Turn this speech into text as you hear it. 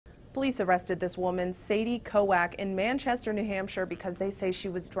Police arrested this woman, Sadie Kowak, in Manchester, New Hampshire because they say she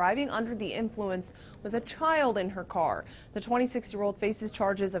was driving under the influence with a child in her car. The 26-year-old faces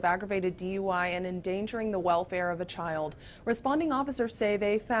charges of aggravated DUI and endangering the welfare of a child. Responding officers say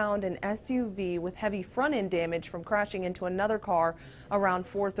they found an SUV with heavy front-end damage from crashing into another car around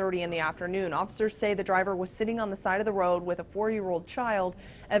 4:30 in the afternoon. Officers say the driver was sitting on the side of the road with a 4-year-old child.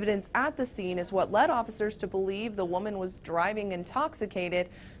 Evidence at the scene is what led officers to believe the woman was driving intoxicated.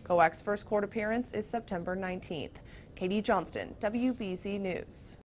 Kowak's first court appearance is September 19th. Katie Johnston, WBZ News.